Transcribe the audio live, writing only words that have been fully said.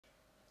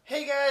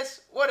Hey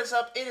guys, what is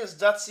up? It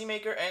is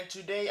Maker, and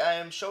today I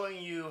am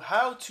showing you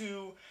how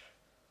to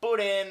put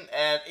in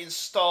and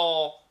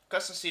install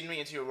custom scenery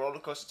into your Roller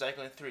Coaster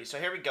Tycoon 3. So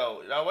here we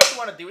go. Now what you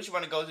want to do is you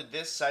want to go to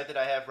this site that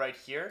I have right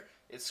here.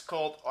 It's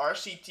called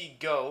RCT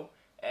Go,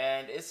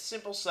 and it's a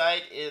simple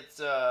site.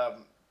 It's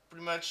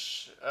pretty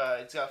much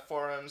it's got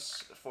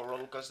forums for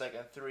Roller Coaster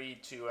Tycoon 3,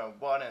 2, and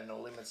 1, and no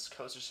limits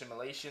coaster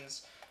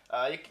simulations.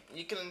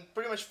 You can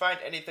pretty much find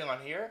anything on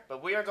here,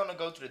 but we are going to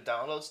go to the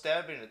downloads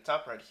tab in the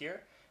top right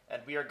here,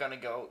 and we are going to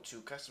go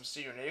to custom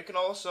scenery. Now you can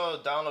also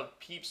download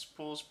peeps,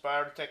 pools,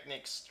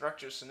 pyrotechnics,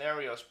 structures,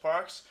 scenarios,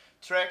 parks,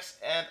 tracks,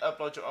 and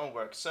upload your own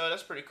work. So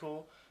that's pretty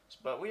cool.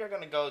 But we are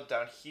going to go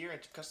down here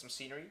into custom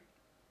scenery.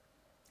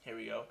 Here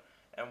we go.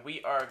 And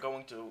we are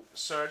going to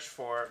search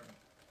for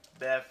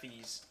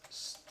Bevy's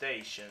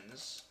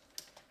stations.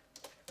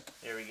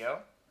 Here we go.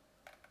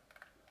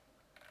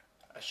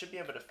 I should be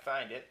able to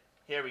find it.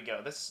 Here we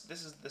go. This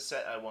is the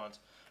set I want.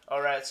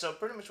 Alright, so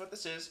pretty much what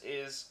this is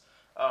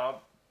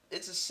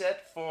it's a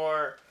set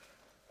for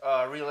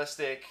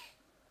realistic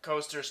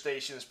coaster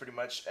stations, pretty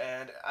much.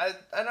 And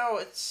I know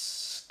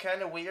it's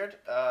kind of weird,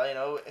 you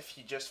know, if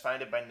you just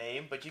find it by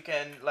name, but you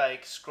can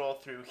like scroll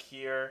through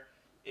here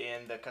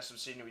in the custom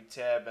scenery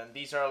tab, and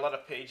these are a lot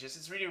of pages.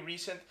 It's really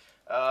recent.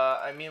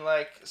 I mean,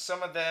 like,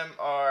 some of them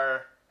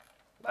are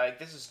like,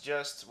 this is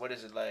just, what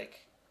is it,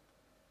 like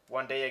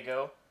 1 day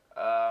ago,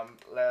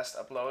 last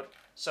upload.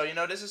 So you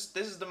know, this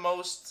is the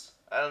most,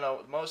 I don't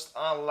know, most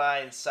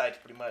online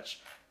site pretty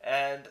much.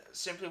 And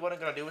simply what I'm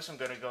gonna do is I'm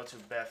gonna go to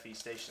Bevy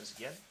Stations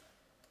again.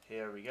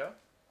 Here we go.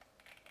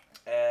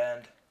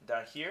 And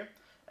down here,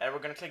 and we're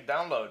gonna click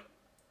download.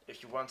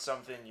 If you want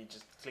something, you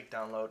just click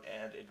download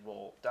and it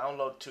will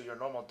download to your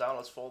normal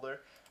downloads folder.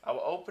 I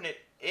will open it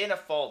in a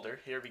folder.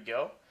 Here we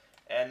go.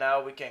 And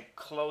now we can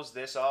close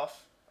this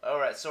off.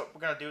 Alright, so what we're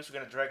gonna do is we're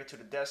gonna drag it to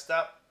the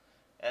desktop,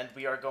 and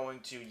we are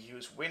going to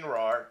use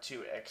WinRAR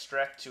to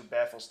extract to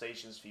Bevy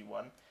Stations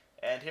v1.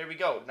 And here we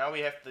go. Now we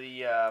have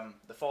the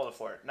folder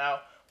for it.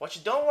 Now, what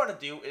you don't want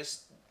to do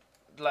is,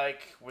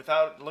 like,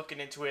 without looking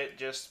into it,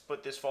 just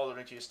put this folder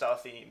into your style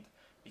themed,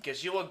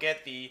 because you will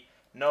get the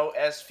no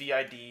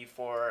SVID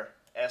for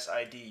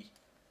SID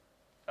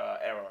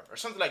error or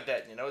something like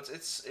that. You know,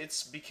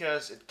 it's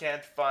because it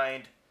can't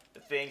find the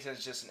things and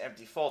it's just an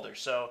empty folder.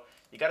 So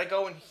you gotta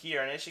go in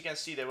here, and as you can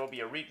see, there will be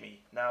a README.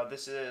 Now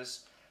this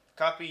is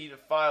copy the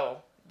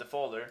file, the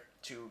folder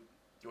to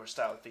your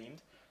style themed.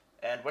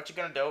 And what you're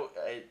gonna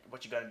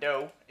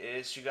do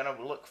is you're gonna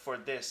look for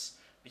this,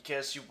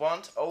 because you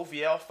want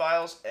OVL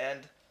files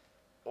and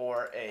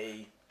or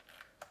a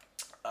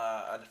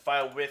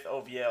file with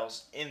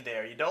OVLs in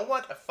there. You don't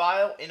want a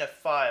file in a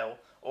file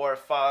or a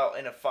file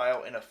in a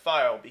file in a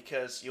file,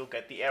 because you'll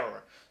get the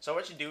error. So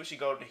what you do is you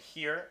go to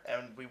here,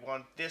 and we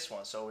want this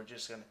one. So we're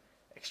just gonna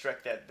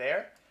extract that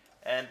there,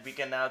 and we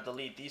can now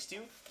delete these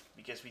two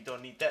because we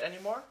don't need that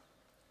anymore.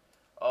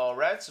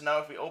 Alright, so now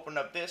if we open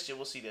up this, you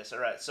will see this.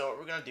 Alright, so what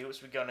we're going to do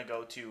is we're going to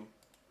go to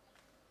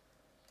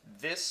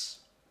this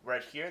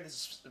right here.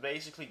 This is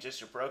basically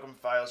just your program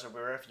files or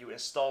wherever you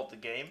installed the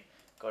game.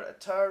 Go to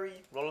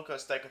Atari, Roller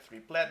Coaster Tycoon 3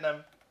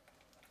 Platinum.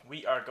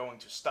 We are going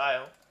to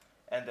Style,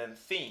 and then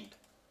Themed.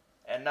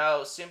 And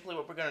now simply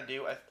what we're going to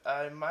do,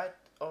 I might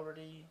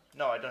already,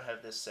 no, I don't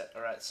have this set.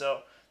 Alright,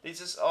 so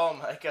this is all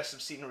my custom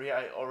scenery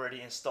I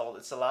already installed.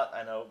 It's a lot,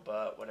 I know,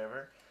 but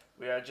whatever.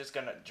 We are just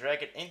going to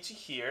drag it into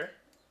here.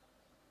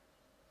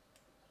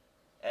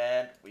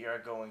 And we are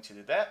going to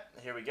do that.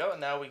 Here we go.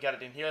 Now we got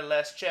it in here.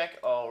 Last check.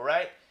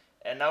 Alright.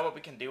 And now what we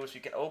can do is we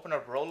can open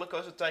up Roller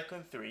Coaster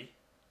Tycoon 3.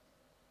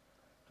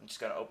 I'm just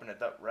going to open it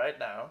up right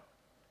now.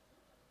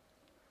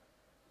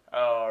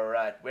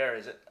 Alright. Where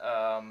is it?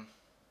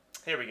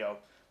 Here we go.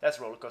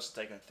 That's Roller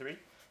Coaster Tycoon 3.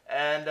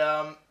 And,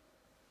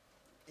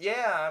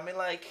 yeah, I mean,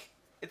 like,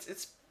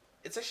 it's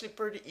actually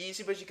pretty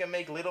easy, but you can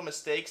make little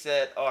mistakes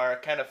that are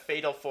kind of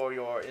fatal for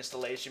your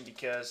installation,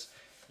 because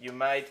you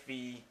might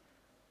be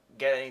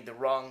getting the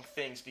wrong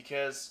things,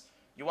 because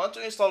you want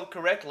to install it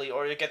correctly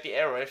or you get the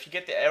error. If you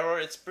get the error,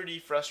 it's pretty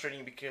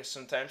frustrating, because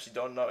sometimes you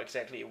don't know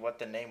exactly what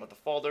the name of the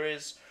folder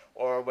is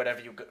or whatever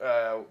you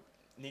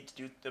need to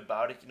do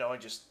about it, you know, and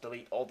just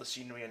delete all the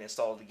scenery and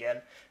install it again.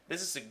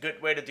 This is a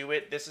good way to do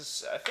it. This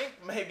is, I think,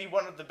 maybe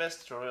one of the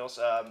best tutorials.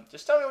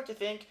 Just tell me what you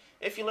think.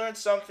 If you learned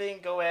something,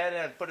 go ahead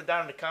and put it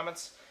down in the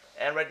comments.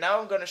 And right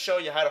now I'm going to show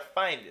you how to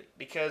find it,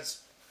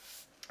 because,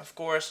 of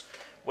course,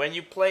 when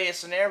you play a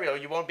scenario,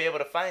 you won't be able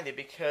to find it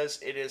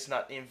because it is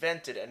not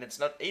invented, and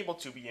it's not able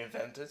to be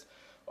invented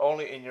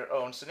only in your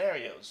own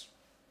scenarios.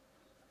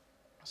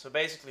 So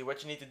basically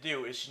what you need to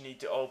do is you need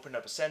to open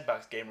up a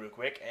sandbox game real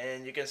quick,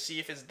 and you can see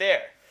if it's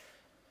there.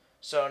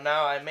 So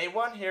now I made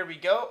one. Here we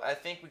go. I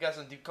think we got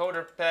some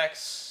decoder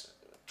packs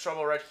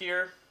trouble right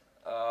here.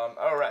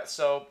 Alright,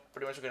 so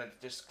pretty much we're going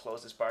to just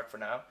close this part for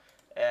now.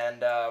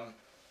 And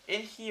in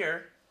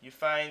here you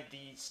find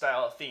the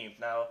style theme.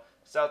 Now,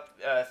 style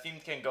theme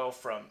can go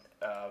from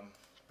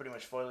pretty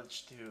much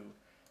foliage to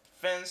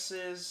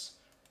fences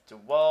to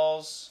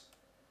walls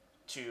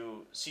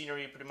to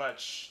scenery, pretty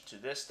much to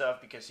this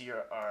stuff, because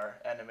here are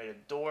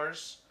animated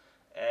doors,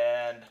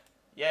 and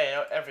yeah, you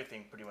know,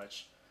 everything pretty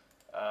much.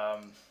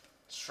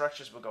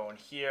 Structures will go in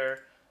here,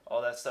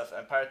 all that stuff,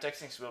 and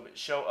pyrotechnics will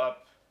show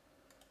up.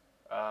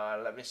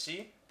 Let me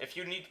see. If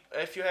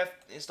you have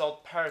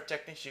installed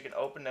pyrotechnics, you can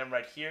open them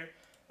right here,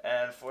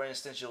 and for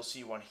instance, you'll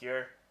see one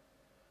here.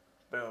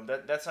 Boom.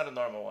 That's not a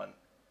normal one.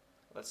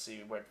 Let's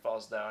see where it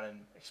falls down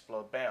and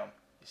explode. Bam.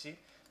 You see?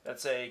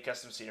 That's a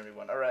custom scenery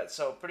one. Alright,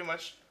 so pretty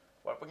much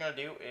what we're going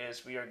to do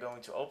is we are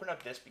going to open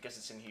up this because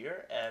it's in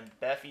here and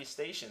Beffy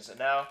stations. And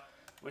now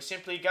we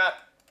simply got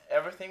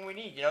everything we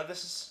need. You know,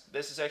 this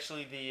is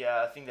actually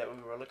the thing that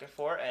we were looking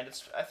for, and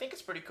I think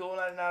it's pretty cool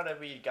now that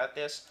we got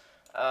this.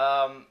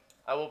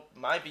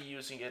 Might be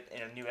using it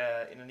in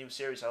a new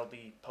series I'll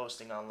be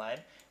posting online.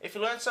 If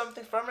you learned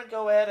something from it,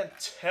 go ahead and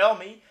tell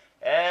me.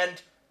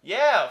 And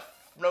yeah,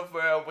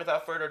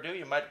 without further ado,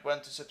 you might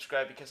want to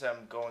subscribe because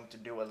I'm going to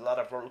do a lot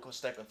of Roller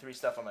Coaster Tycoon 3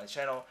 stuff on my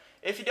channel.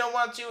 If you don't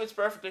want to, it's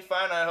perfectly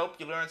fine. I hope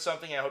you learned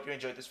something. I hope you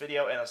enjoyed this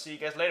video, and I'll see you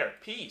guys later.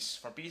 Peace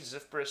from Pieces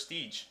of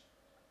Prestige.